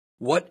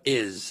What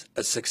is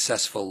a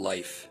successful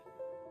life?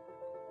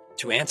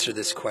 To answer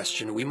this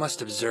question, we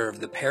must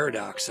observe the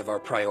paradox of our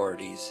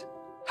priorities,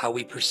 how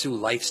we pursue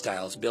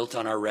lifestyles built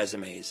on our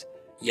resumes,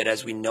 yet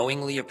as we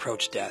knowingly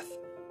approach death,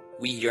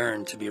 we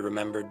yearn to be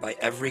remembered by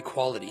every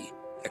quality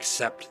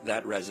except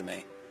that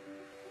resume.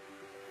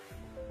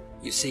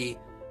 You see,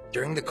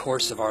 during the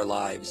course of our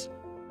lives,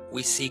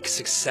 we seek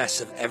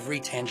success of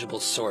every tangible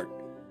sort,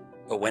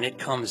 but when it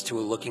comes to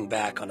looking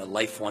back on a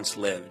life once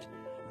lived,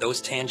 those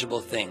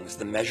tangible things,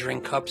 the measuring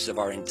cups of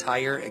our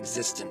entire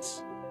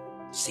existence,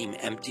 seem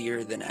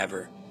emptier than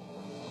ever.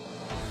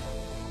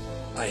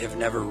 I have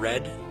never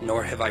read,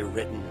 nor have I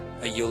written,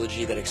 a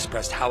eulogy that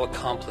expressed how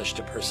accomplished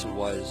a person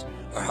was,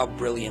 or how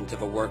brilliant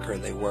of a worker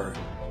they were.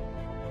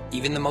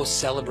 Even the most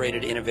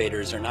celebrated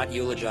innovators are not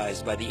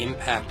eulogized by the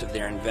impact of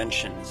their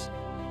inventions,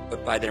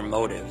 but by their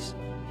motives,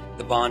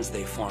 the bonds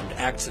they formed,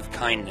 acts of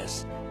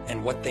kindness,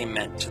 and what they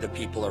meant to the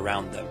people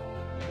around them.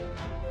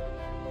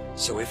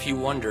 So if you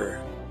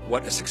wonder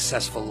what a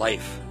successful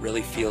life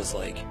really feels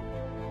like,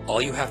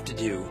 all you have to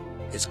do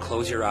is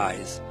close your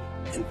eyes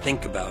and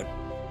think about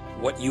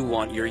what you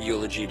want your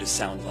eulogy to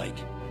sound like.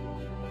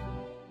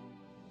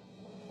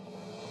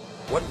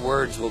 What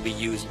words will be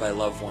used by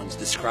loved ones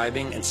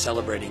describing and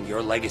celebrating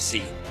your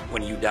legacy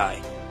when you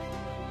die?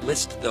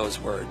 List those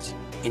words,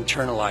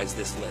 internalize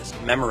this list,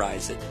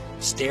 memorize it,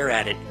 stare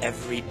at it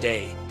every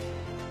day.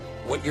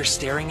 What you're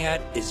staring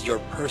at is your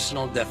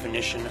personal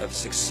definition of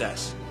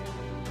success.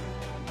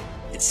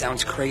 It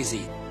sounds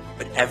crazy,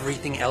 but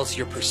everything else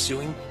you're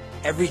pursuing,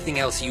 everything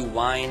else you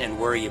whine and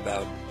worry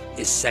about,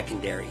 is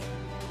secondary.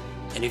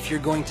 And if you're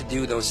going to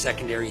do those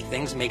secondary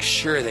things, make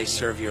sure they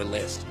serve your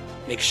list.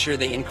 Make sure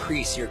they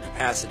increase your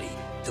capacity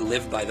to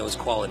live by those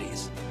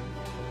qualities.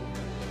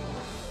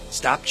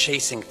 Stop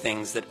chasing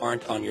things that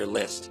aren't on your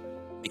list,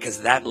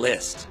 because that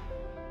list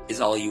is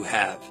all you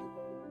have.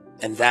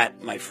 And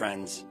that, my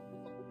friends,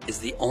 is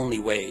the only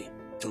way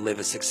to live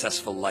a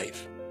successful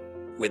life,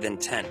 with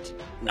intent,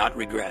 not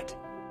regret.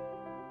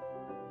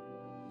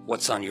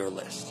 What's on your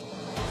list?